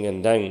suffering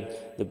and dying,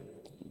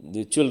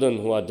 the children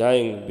who are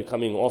dying,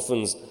 becoming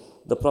orphans,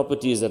 the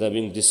properties that are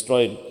being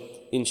destroyed.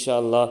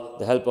 Inshallah,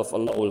 the help of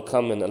Allah will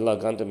come and Allah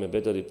grant them a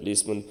better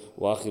replacement.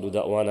 Wa akhiru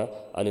da'wana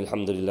anil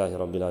hamdulillahi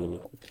rabbil alameen.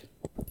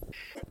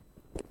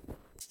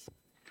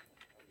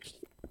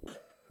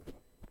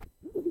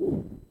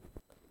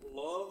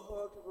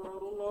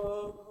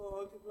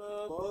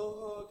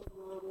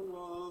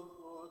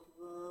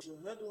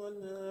 أشهد أن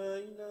لا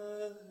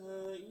إله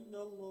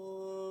إلا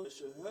الله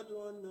أشهد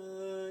أن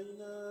لا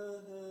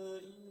إله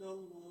إلا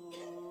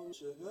الله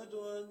أشهد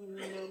أن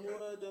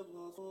محمدا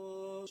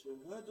رسول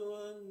أشهد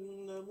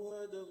أن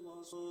محمدا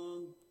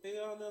رسول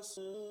يعني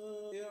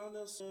الصلاة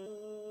يعني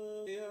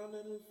الصلاة يعني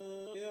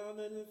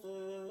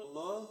الفلاح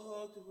الله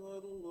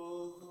أكبر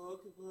الله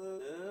أكبر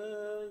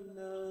لا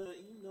إله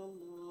إلا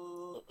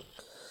الله.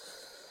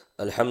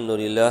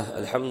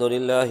 الحمد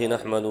لله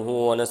نحمده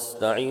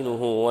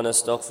ونستعينه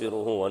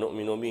ونستغفره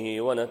ونؤمن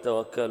به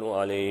ونتوكل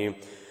عليه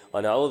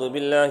ونعوذ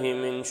بالله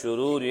من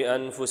شرور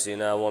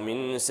أنفسنا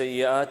ومن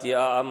سيئات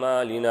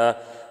أعمالنا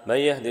من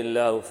يهد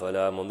الله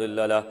فلا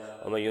مضل له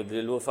ومن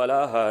يضلل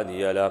فلا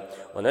هادي له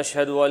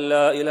ونشهد أن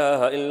لا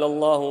إله إلا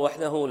الله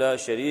وحده لا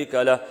شريك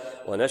له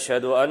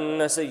ونشهد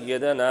أن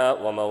سيدنا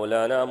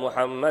ومولانا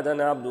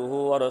محمدا عبده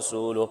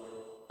ورسوله.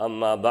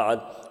 أما بعد،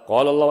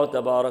 قال الله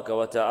تبارك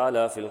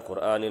وتعالى في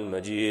القرآن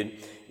المجيد: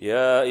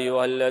 يا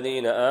أيها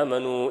الذين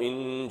آمنوا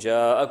إن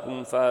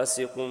جاءكم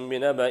فاسق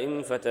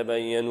بنبأ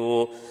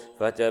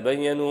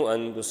فتبينوا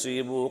أن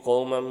تصيبوا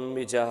قوما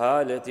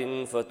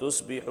بجهالة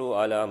فتصبحوا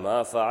على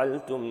ما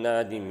فعلتم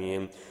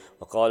نادمين.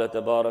 وقال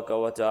تبارك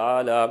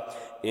وتعالى: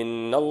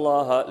 إن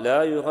الله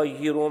لا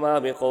يغير ما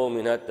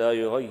بقوم حتى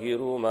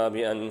يغيروا ما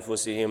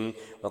بأنفسهم.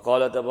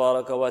 وقال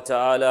تبارك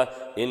وتعالى: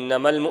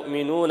 إنما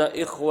المؤمنون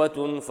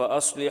إخوة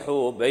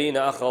فأصلحوا بين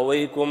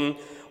أخويكم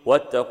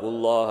واتقوا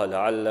الله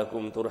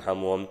لعلكم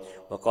ترحمون.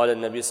 وقال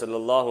النبي صلى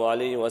الله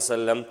عليه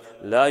وسلم: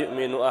 لا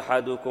يؤمن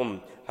أحدكم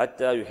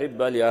حتى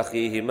يحب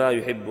لأخيه ما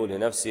يحب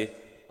لنفسه،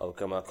 أو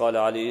كما قال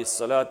عليه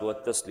الصلاة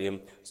والتسليم.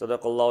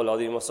 صدق الله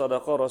العظيم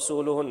وصدق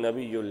رسوله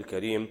النبي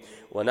الكريم،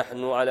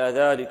 ونحن على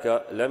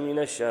ذلك لمن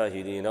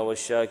الشاهدين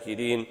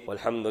والشاكرين،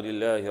 والحمد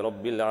لله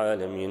رب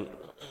العالمين.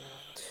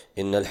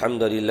 إن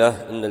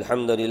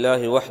الحمد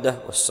لله وحده،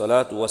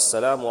 والصلاة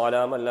والسلام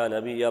على من لا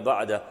نبي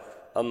بعده.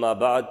 أما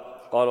بعد،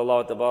 قال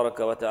الله تبارك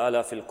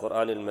وتعالى في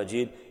القرآن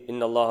المجيد: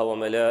 إن الله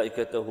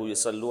وملائكته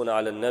يصلون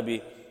على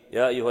النبي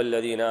يا أيها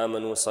الذين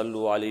آمنوا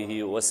صلوا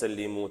عليه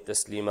وسلموا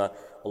تسليما.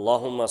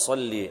 اللهم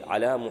صل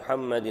على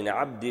محمد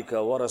عبدك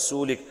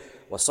ورسولك،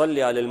 وصل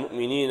على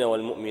المؤمنين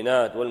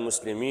والمؤمنات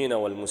والمسلمين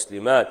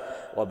والمسلمات،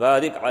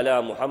 وبارك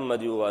على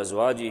محمد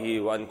وأزواجه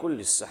وعن كل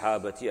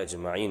الصحابة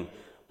أجمعين.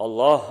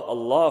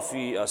 الله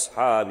في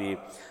أصحابي،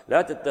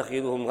 لا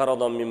تتخذهم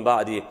غرضا من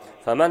بعدي،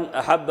 فمن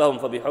أحبهم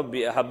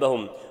فبحبي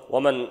أحبهم،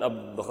 ومن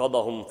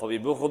أبغضهم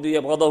فببغضي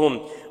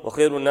أبغضهم،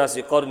 وخير الناس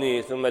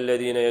قرني ثم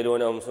الذين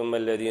يلونهم ثم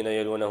الذين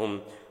يلونهم.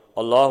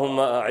 اللهم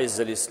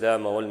أعز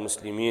الإسلام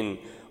والمسلمين،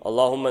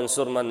 اللهم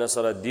انصر من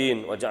نصر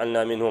الدين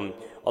واجعلنا منهم.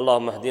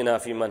 اللهم اهدنا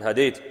فيمن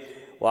هديت،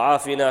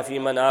 وعافنا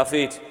فيمن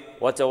عافيت،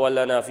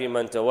 وتولنا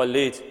فيمن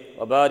توليت،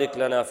 وبارك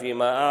لنا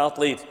فيما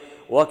أعطيت،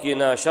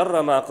 وقنا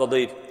شر ما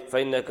قضيت،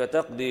 فإنك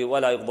تقضي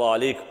ولا يقضى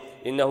عليك،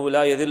 إنه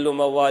لا يذل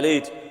من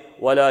واليت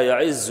ولا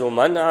يعز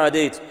من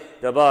عاديت،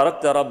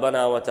 تباركت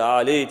ربنا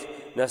وتعاليت.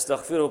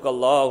 نستغفرك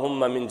اللهم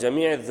من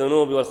جميع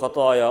الذنوب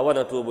والخطايا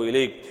ونتوب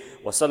إليك.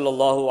 وصلى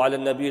الله على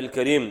النبي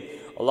الكريم.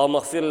 اللهم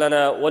اغفر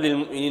لنا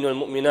وللمؤمنين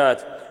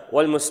والمؤمنات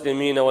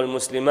والمسلمين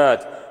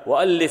والمسلمات،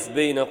 وألف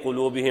بين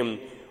قلوبهم،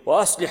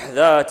 وأصلح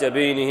ذات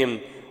بينهم،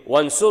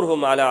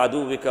 وانصرهم على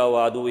عدوك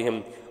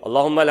وعدوهم.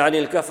 اللهم لعن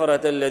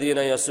الكفرة الذين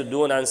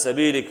يصدون عن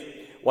سبيلك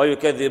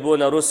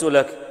ويكذبون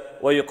رسلك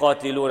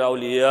ويقاتلون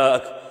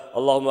أولياءك.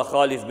 اللهم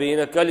خالف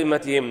بين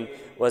كلمتهم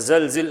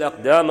وزلزل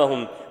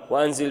أقدامهم،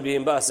 وأنزل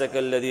بهم بأسك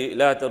الذي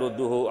لا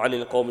ترده عن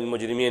القوم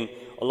المجرمين.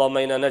 اللهم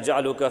إنا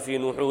نجعلك في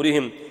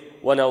نحورهم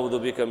ونعوذ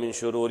بك من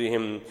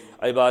شرورهم.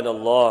 عباد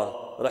الله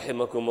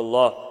رحمكم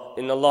الله،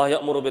 إن الله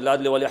يأمر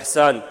بالعدل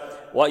والإحسان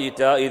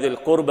وإيتاء ذي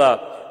القربى،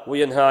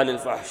 وينهى عن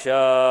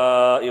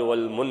الفحشاء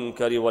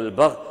والمنكر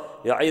والبغي،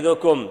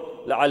 يعظكم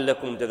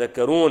لعلكم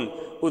تذكرون.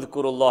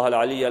 اذكروا الله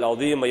العلي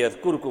العظيم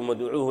يذكركم،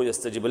 وادعوه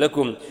يستجب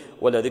لكم،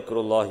 ولذكر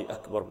الله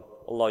أكبر.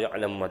 الله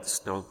يعلم ما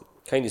تصنعون.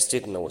 Kindly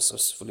state in our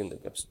source, fill in the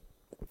gaps.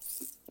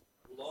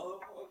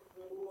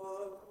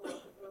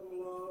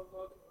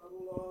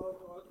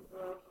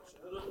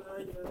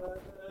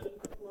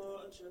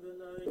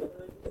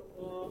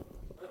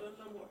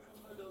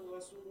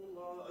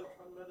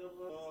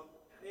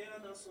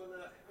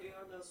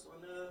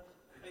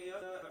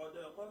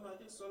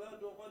 قامت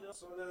الصلاة قد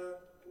صلاة.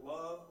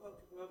 الله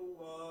أكبر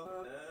الله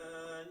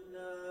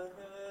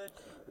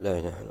لا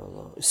إله إلا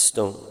الله.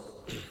 استو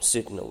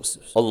سيدنا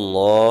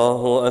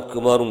الله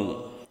أكبر.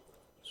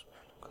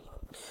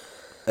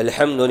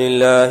 الحمد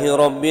لله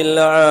رب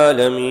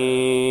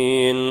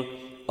العالمين،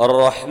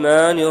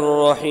 الرحمن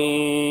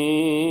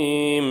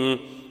الرحيم،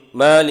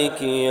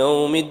 مالك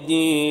يوم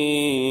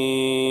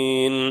الدين،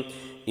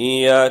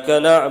 إياك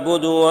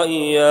نعبد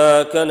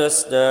وإياك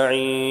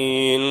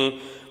نستعين،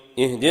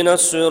 اهدنا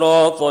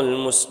الصراط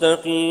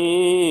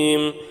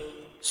المستقيم،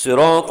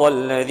 صراط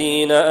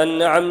الذين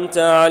أنعمت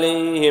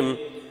عليهم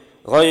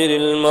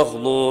غير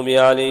المغضوب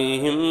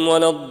عليهم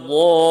ولا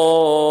الضالين.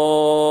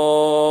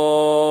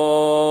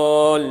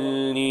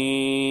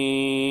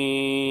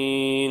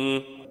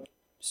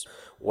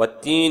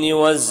 والتين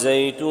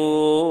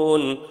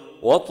والزيتون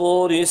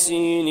وطور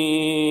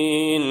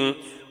سينين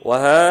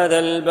وهذا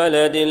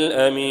البلد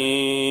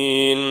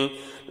الأمين،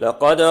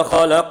 لقد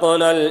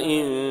خلقنا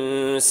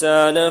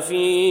الإنسان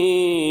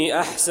في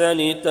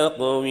أحسن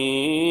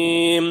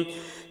تقويم،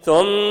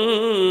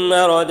 ثم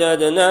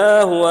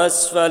رددناه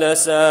أسفل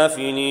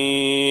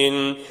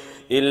سافلين،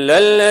 إلا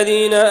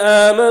الذين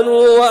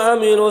آمنوا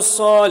وعملوا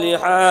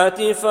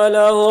الصالحات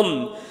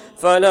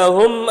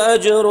فلهم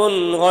أجر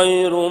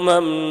غير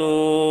ممنون.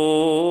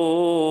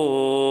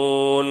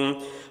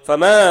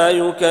 فما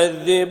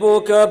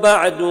يكذبك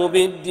بعد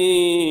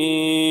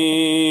بالدين،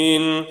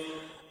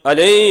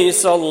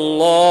 أليس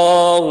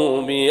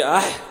الله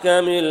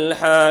بأحكم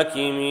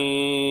الحاكمين.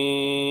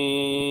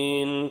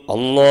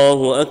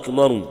 الله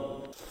أكبر.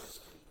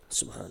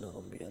 سبحان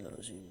ربي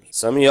العظيم.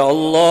 سمع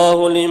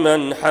الله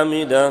لمن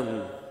حمده.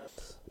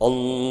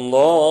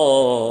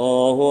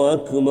 الله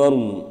أكبر.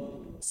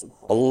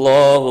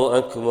 الله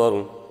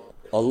أكبر.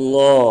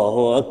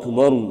 الله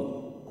أكبر.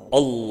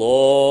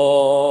 الله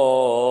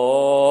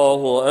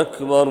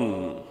أكبر.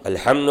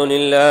 الحمد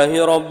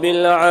لله رب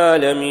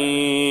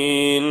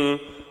العالمين،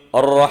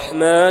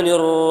 الرحمن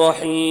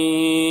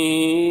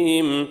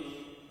الرحيم،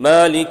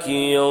 مالك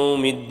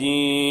يوم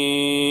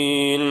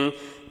الدين،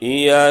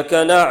 إياك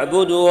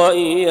نعبد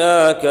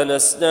وإياك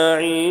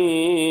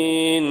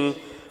نستعين،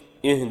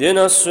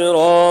 اهدنا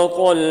الصراط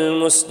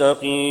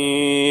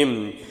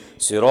المستقيم،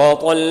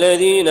 صراط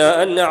الذين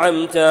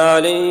أنعمت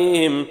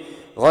عليهم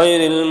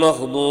غير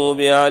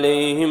المغضوب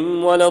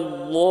عليهم ولا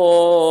الضالين.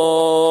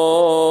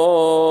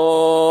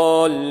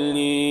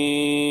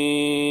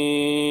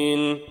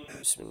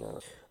 بسم الله.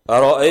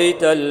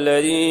 أرأيت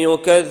الذي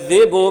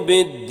يكذب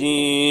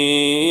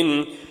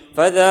بالدين،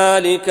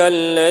 فذلك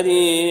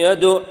الذي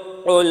يدع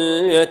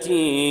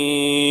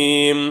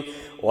اليتيم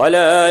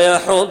ولا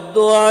يحض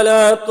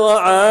على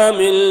طعام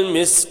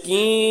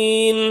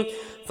المسكين،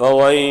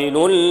 فويل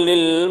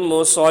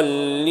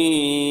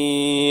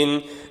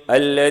للمصلين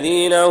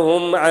الذين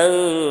هم عن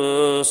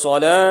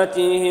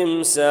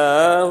صلاتهم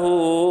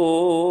ساهون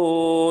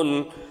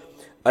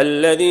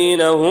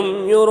الذين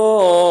هم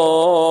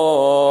يراءون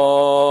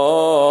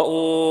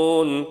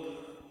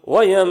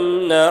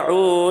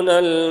ويمنعون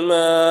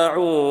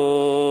الماعون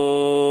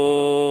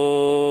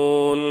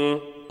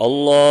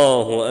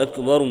الله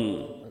أكبر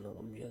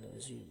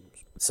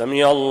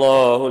سمع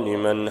الله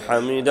لمن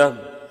حمده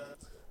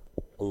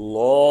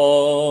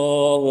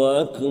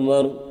الله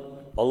أكبر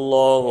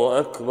الله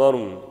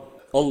أكبر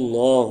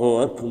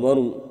الله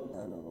أكبر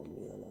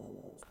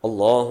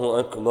الله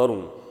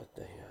أكبر.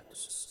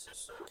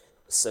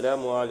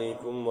 السلام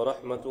عليكم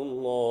ورحمة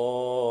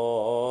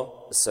الله.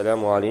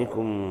 السلام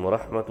عليكم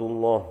ورحمة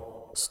الله.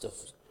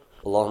 استغفر.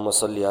 اللهم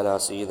صل على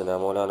سيدنا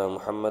مولانا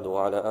محمد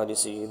وعلى آل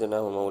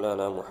سيدنا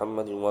ومولانا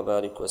محمد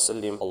وبارك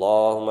وسلم.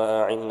 اللهم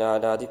أعنا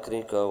على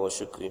ذكرك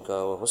وشكرك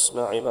وحسن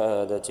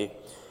عبادتك.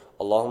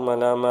 اللهم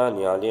لا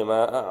مانع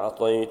لما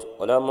أعطيت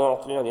ولا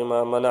معطي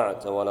لما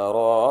منعت ولا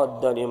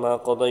راد لما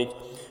قضيت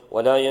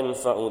ولا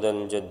ينفع ذا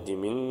الجد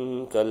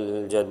منك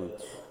الجد.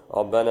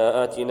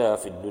 ربنا آتنا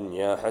في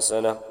الدنيا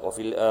حسنة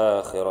وفي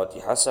الآخرة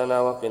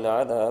حسنة وقنا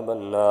عذاب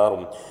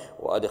النار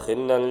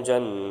وأدخلنا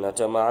الجنة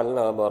مع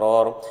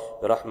الأبرار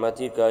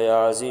برحمتك يا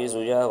عزيز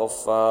يا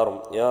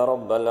غفار يا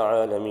رب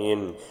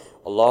العالمين.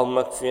 اللهم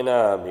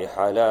اكفنا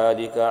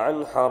بحلالك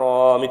عن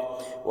حرامك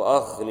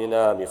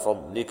وأغننا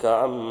بفضلك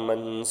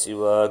عمن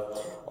سواك.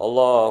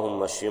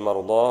 اللهم اشف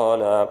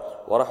مرضانا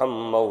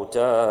وارحم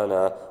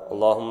موتانا.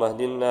 اللهم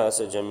اهد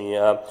الناس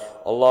جميعا.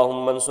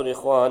 اللهم انصر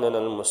إخواننا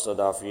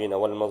المستضعفين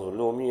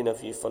والمظلومين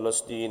في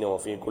فلسطين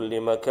وفي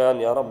كل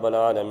مكان يا رب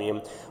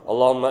العالمين.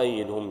 اللهم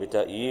أيدهم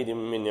بتأييد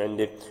من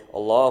عندك.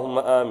 اللهم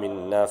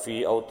آمنا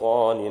في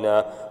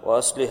أوطاننا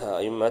وأصلح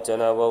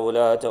أئمتنا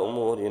وولاة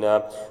أمورنا.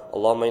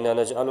 اللهم إنا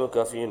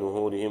نجعلك في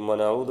نهورهم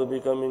ونعوذ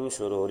بك من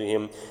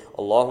شرورهم.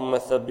 اللهم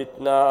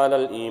ثبتنا على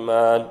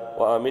الإيمان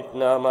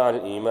وأمتنا مع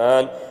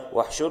الإيمان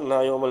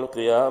واحشرنا يوم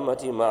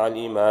القيامة مع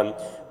الإيمان.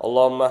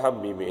 اللهم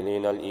حبب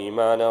إلينا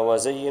الإيمان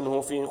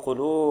وزينه في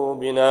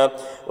قلوبنا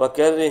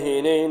وكره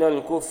إلينا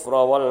الكفر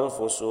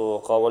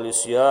والفسوق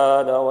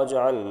والعصيان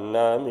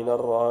واجعلنا من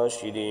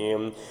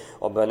الراشدين.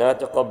 ربنا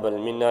تقبل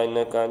منا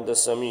إنك أنت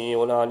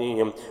السميع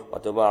العليم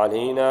وتب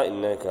علينا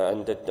إنك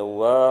أنت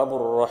التواب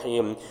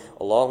الرحيم.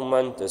 اللهم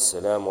أنت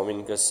السلام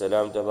ومنك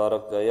السلام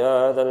تباركت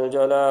يا ذا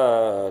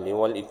الجلال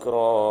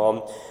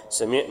والإكرام.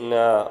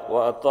 سمعنا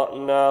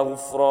وأطعنا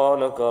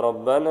غفرانك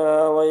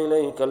ربنا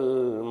وإليك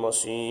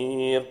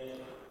المصير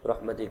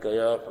برحمتك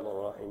يا أرحم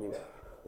الراحمين.